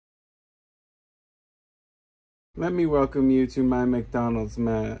Let me welcome you to my McDonald's,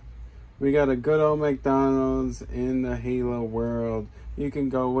 Matt. We got a good old McDonald's in the Halo world. You can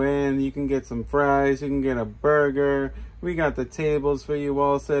go in, you can get some fries, you can get a burger. We got the tables for you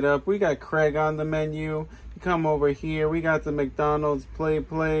all set up. We got Craig on the menu. Come over here. We got the McDonald's play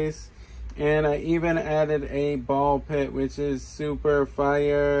place. And I even added a ball pit, which is super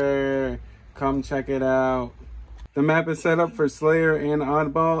fire. Come check it out. The map is set up for Slayer and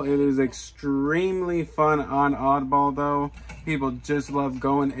Oddball. It is extremely fun on Oddball though. People just love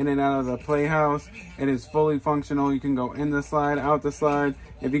going in and out of the playhouse. It is fully functional. You can go in the slide, out the slide.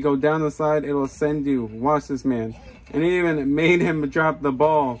 If you go down the slide, it will send you. Watch this, man. And it even made him drop the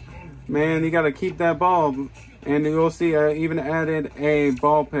ball. Man, you got to keep that ball. And you'll see I even added a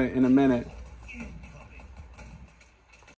ball pit in a minute.